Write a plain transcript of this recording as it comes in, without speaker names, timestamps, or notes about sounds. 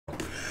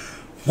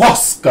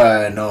What's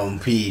going on,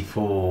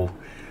 people?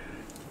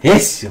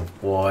 It's your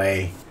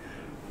boy,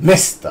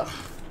 Mr.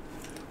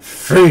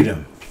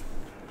 Freedom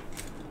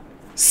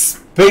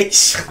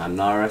Speech and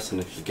RS,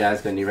 and if you guys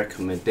got any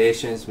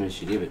recommendations, make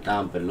sure you leave it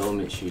down below.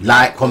 Make sure you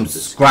like, comment,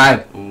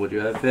 subscribe. And what do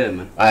you have here,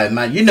 man? Alright,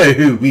 man, you know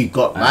who we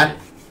got, man.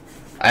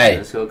 Hey,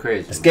 let's go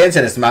crazy. Let's get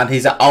into this, man.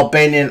 He's an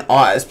Albanian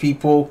artist,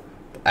 people.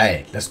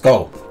 Hey, let's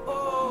go.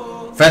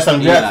 First time,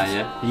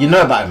 yeah. You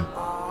know about him?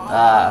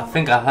 I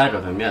think I heard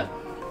of him, yeah.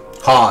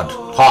 Hard.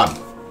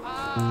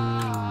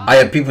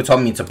 Yeah, people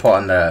told me to put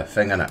on the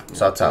thing in it,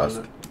 subtitles,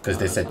 because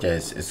they said yeah,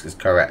 it's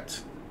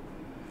correct.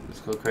 Let's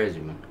go crazy,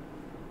 man.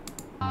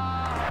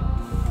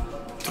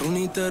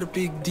 TruniTerr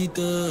pic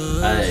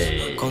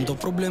ditës Kanto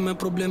probleme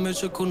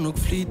që ku nuk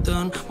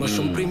flitën Më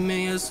shumë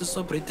primeje se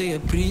sa prej te e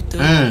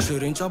pritën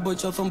Qyrin qa bëj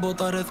qa thon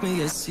bota rreth me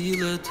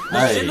jesillet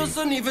Më qelo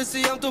së nive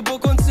si jam të bo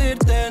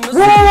koncerte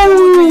Nëse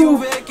me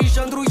juve e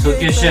kisha ndru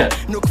jetën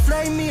Nuk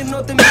flej mirë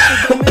note me që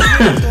do me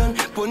jetën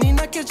Po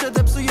nina keqe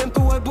dhe psu jem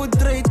tu e bu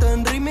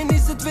drejtën Rime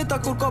nisit veta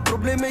kur ka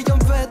probleme jam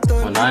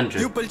vetën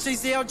Ju pëlqej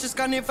se jau që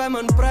s'ka një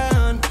femën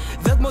prehen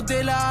Vet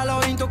modele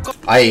alojnë të ko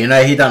You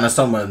know he done a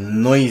song with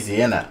Noisy,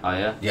 innit? Oh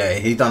yeah? Yeah,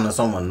 he done a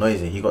song with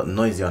Noisy. He got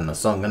Noisy on the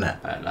song,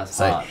 innit? That's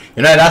so, hard.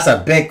 You know, that's a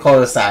big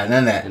cosign,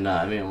 innit? You know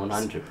what I mean?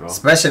 100, bro.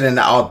 Especially in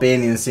the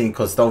Albanian scene,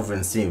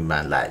 Kosovan scene,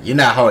 man. Like, you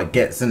know how it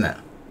gets, innit?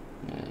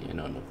 Yeah, you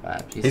know the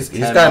vibe. He's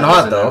going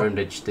hard, though.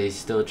 They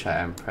still try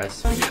to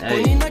impress me.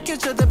 Hey.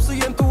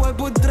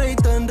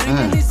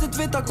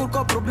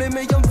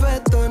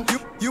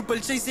 Ju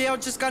pëlqej se jau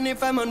që s'ka një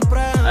femën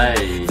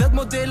prehen Vet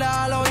modele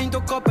alojnë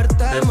të ko për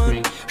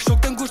temën Shuk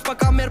të ngush pa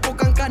kamer po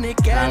ka një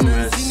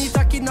kenën Zini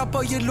ta kina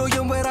po je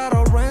lojën where I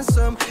don't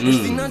ransom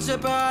Ishtinan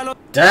që pe alo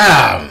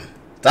Damn!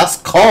 That's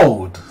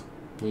cold!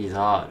 He's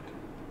hard.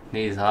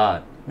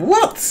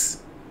 What?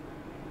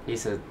 He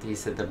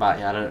said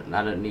about I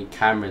don't need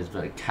cameras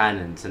but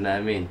cannons, you know what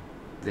I mean?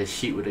 They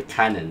shoot with the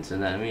cannons, you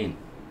know what I mean?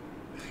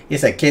 He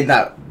said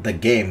kidnap the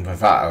game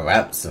without a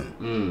ransom.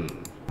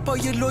 Po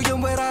je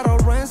lojën where I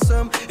don't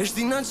ransom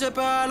Ishtinan që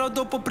pe alo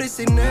do po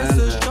prisin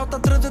nesës Qata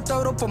 30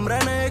 euro po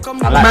mrene e kom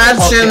I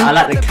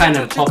like the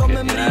cannon pocket,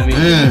 you know what I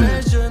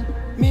mean?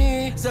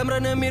 Mi,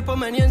 zemrën e mirë po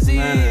men jenë zi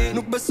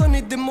Nuk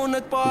besoni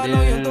dimonet po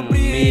alojën të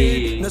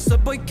brit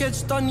Nëse bëj keq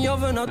ta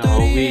njove në të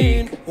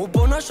rin U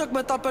bona shok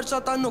me ta për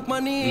qata nuk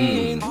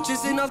manin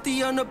Qisin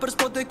altia në për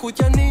spot e ku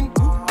t'janin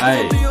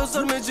Zoti jo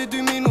sër me gjë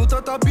 2 minuta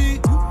ta bi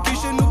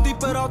Kishe nuk di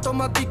për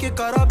automatike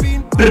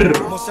karabin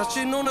Mos ja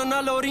qinone në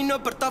lorinë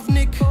për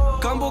tavnik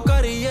Kam bo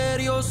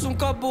karrieri o sun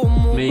ka bo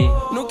mu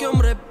Nuk jom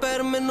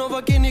reper me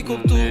nova keni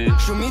kuptu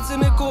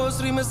Shumicën e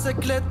kohës rime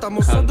sekleta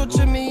Mos do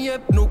që mi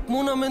jep nuk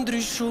muna me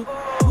ndryshu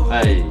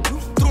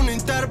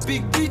TruniTerr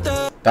pic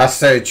ditës That's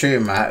so true,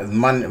 man.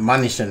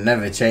 Money should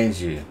never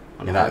change you.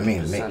 You know what I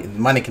mean?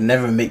 Money can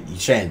never make you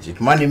change. If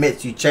money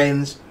makes you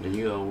change, then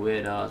you're a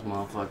weird ass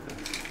motherfucker.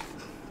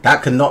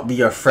 That could not be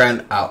your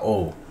friend at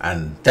all.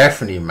 And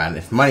definitely, man,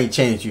 if money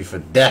changed you for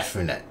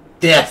definite,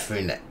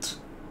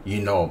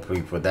 you know,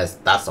 people,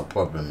 that's a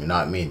problem. You know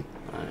what I mean?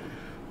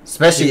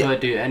 Especially, you gotta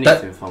do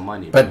anything for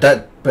money. But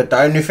the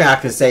only thing I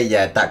can say,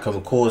 yeah, that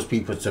can cause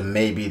people to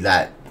maybe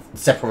like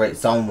separate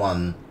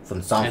someone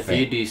from something. If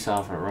you do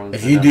something wrong.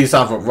 If you do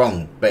something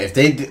wrong, but if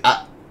they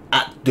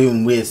act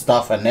doing weird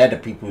stuff and they're the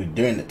people who are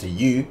doing it to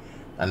you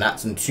and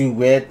acting too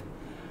weird,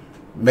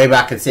 maybe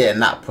I could say it in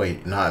that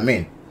point. You know what I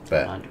mean?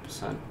 But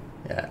 100%.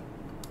 Yeah.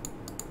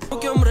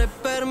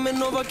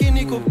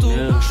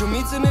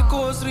 Shumicën e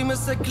kohës rime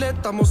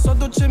sekleta Mos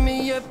do që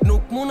mi jep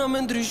nuk muna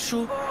me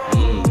ndryshu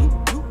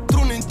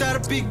TruniTerr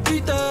pic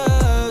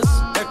ditës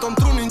E kom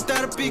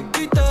TruniTerr pic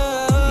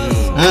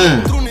ditës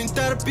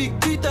TruniTerr pic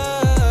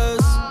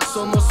ditës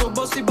Somos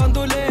obos i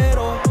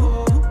bandolero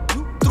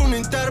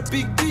TruniTerr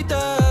pic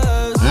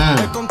ditës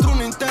E kom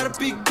TruniTerr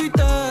pic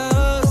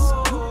ditës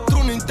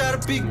TruniTerr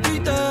pic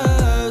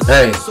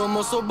ditës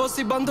Somos obos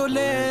i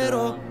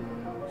bandolero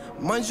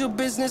Mind your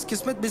business,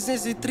 kismet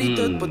business I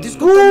treated Po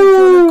diskutoj me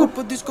kjole,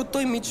 po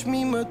diskutoj mi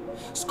qmimet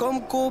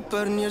S'kom ko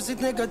për njerëzit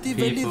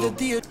negative lidhe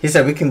diet He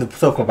said we can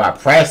talk about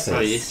prices.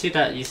 Bro, you see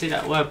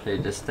that wordplay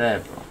just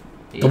there,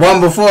 bro. The one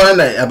before,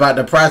 innit? About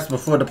the price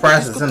before the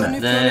prices,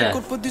 innit? Yeah.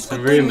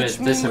 Some rumors,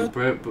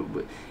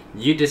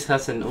 you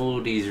discussing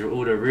all the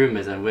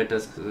rumors and we're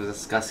just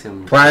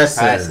discussing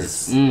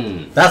prices.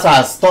 That's why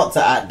I stopped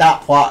at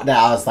that part there.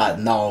 I was like,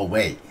 no,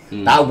 wait.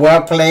 That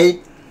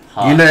wordplay,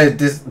 you know,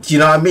 this, you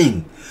know what I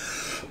mean?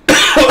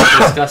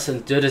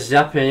 Discussing, do this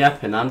yapping.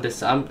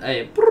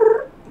 Hey,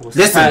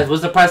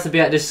 what's the price to be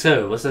at this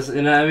show? What's this,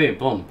 you know what I mean?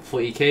 Boom,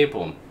 40k,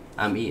 boom,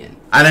 I'm eating.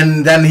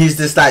 And then he's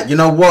just like, you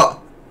know what?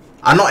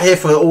 I'm not here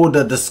for all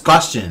the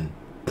discussion.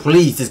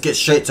 Please, just get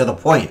straight to the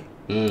point.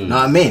 You know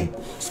what I mean?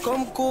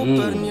 S'kom ko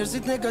për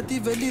njerëzit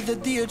negative lidhe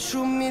dihet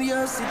shumë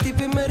mirë Si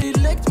tipi me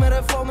relax me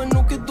reforme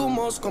nuk e du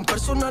mos S'kom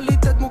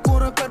personalitet mu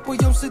kur reper po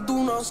jom si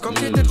duna S'kom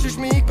tjetër qysh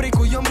me ik prej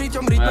ku jom rrit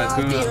me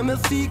hati e me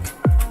thik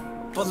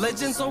But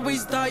legends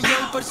always die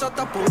young për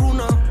shata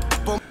poruna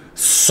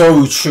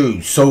So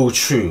true, so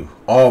true.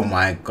 Oh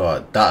my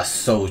god, that's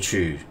so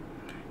true.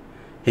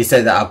 He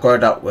said that I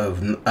growed up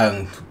with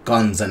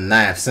guns and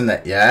knives,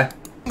 innit? Yeah.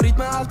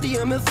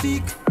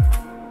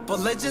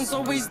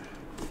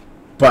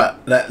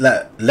 But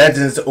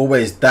legends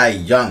always die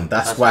young.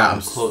 That's why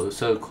I'm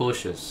so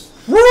cautious.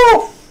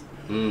 Woo!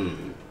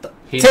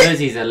 He knows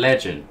he's a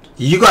legend.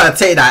 You gotta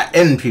take that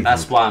in, people.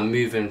 That's why I'm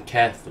moving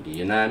carefully.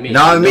 You know what I mean?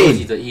 Know what I mean?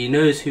 He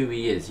knows who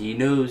he is. He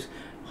knows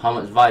how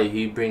much value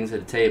he brings to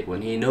the table,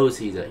 and he knows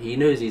he's a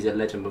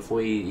legend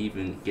before he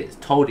even gets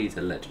told he's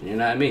a legend. You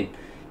know what I mean?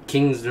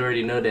 Kings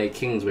already know they're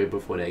kings way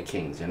before they're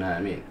kings. You know what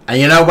I mean?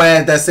 And you know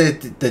where they say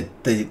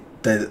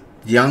the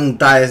young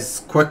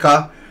dies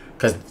quicker?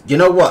 Because you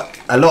know what?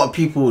 A lot of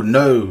people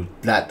know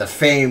that the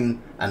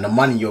fame and the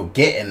money you're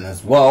getting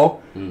as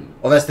well.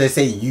 Obviously, they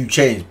say you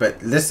change,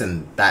 but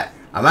listen, that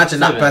imagine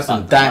that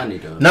person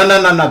dying.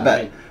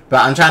 No.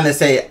 But I'm trying to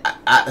say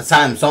at the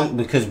time,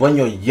 because when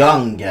you're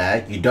young,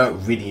 yeah, you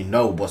don't really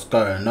know what's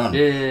going on.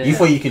 You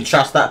thought you can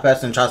trust that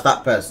person.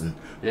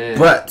 Yeah.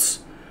 But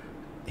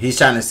he's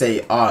trying to say,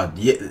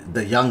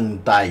 the young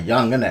die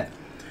young, innit?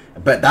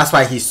 But that's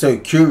why he's so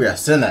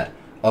curious, innit?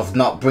 Of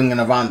not bringing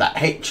around that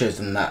hatred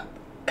and that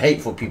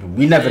hateful people.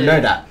 We never know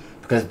that,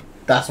 because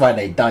that's why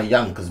they die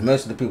young, because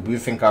most of the people we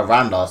think are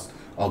around us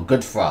are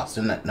good for us,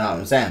 innit? Know what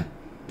I'm saying?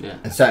 Yeah.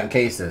 In certain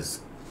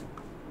cases.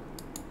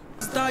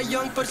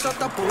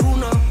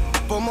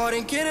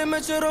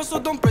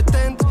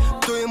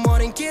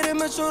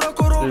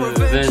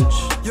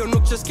 Eu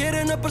nu ce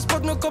schere ne per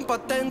sport nu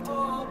competent.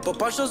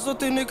 Popasha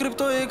sotto in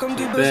crypto e cam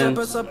di besa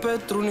pesa pe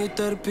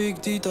TruniTerr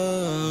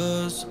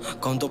pictitas.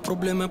 Quando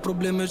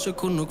probleme ce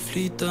cunoc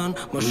flitan.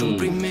 Ma shumë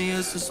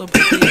primeje se sa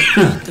për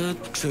t'i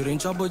Këshirin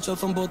qa bëj qa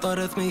thëm bota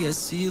rreth me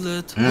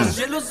jesilet. Mos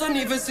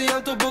gjelozoni vesi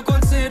jam të bë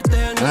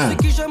koncerten. Nëse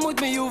kisha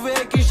mujt me juve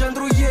e kisha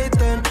ndru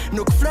jeten.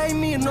 Nuk flaj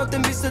mirë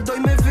noten bisedoj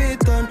me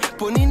veten.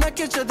 Po nina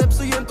keq edhe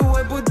pse jem tu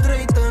e bu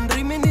drejten.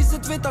 Rime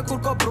niset veta kur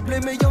ka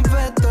probleme jam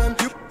veten.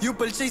 Ju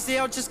pëlqej se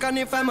jau që s'ka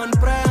një femën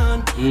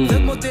pren. Dhe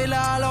modele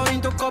alojnë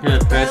do ka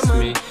për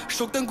temen.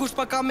 Shok të ngusht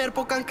pa kamer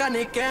po kanë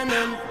e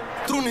kenen.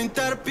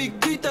 TruniTerr pik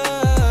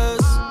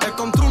dites. E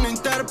kom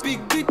TruniTerr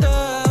pik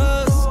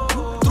dites.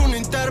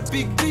 TruniTerr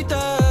pik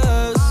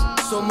dites.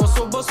 Somos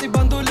obos y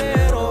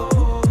bandolero.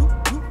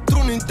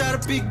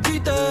 TruniTerr pik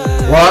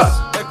dites. What?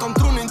 E kom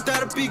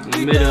TruniTerr pik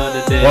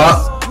dites.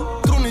 What?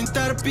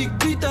 TruniTerr pik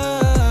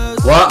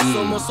dites. What?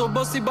 Somos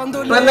obos y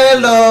bandolero.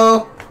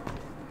 Banelo.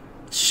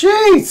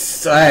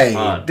 Jeez, hey,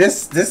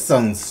 this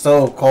song's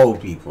so cold,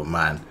 people,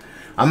 man.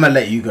 I'm gonna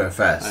let you go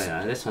first. Oh,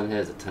 yeah, this one here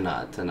is a 10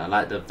 out of 10. I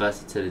like the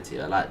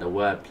versatility, I like the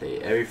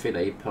wordplay, everything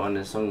that he put on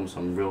this song with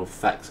some real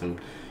facts, and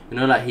you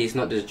know, like he's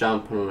not just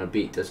jumping on a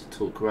beat just to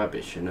talk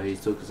rubbish. You know, he's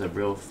talking some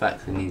real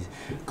facts, and he's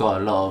got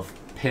a lot of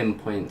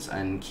pinpoints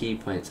and key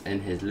points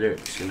in his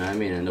lyrics. You know what I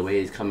mean? And the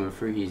way he's coming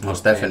through, he's not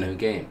playing no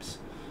games.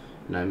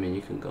 You know what I mean?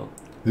 You can go.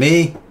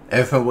 Me,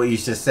 everything what you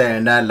just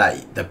saying there,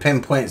 like the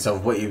pinpoints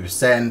of what you were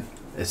saying.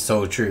 It's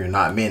so true, you know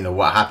what I mean? And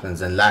what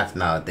happens in life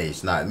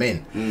nowadays, you know what I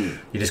mean?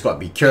 You just got to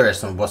be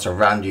curious on what's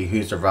around you,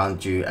 who's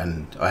around you,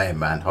 and hey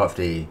man,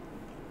 hopefully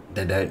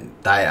they don't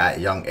die at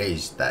a young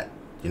age, that,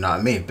 you know what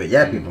I mean? But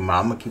yeah, people, man,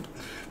 I'm gonna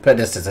put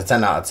this as a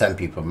 10 out of 10,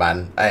 people,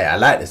 man. Hey, I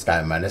like this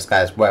guy, man. This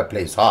guy's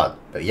wordplay is hard.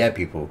 But yeah,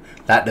 people,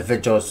 like the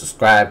video,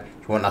 subscribe.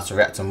 If you want us to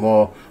react to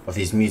more of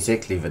his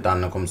music, leave it down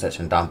in the comment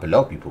section down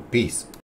below, people. Peace.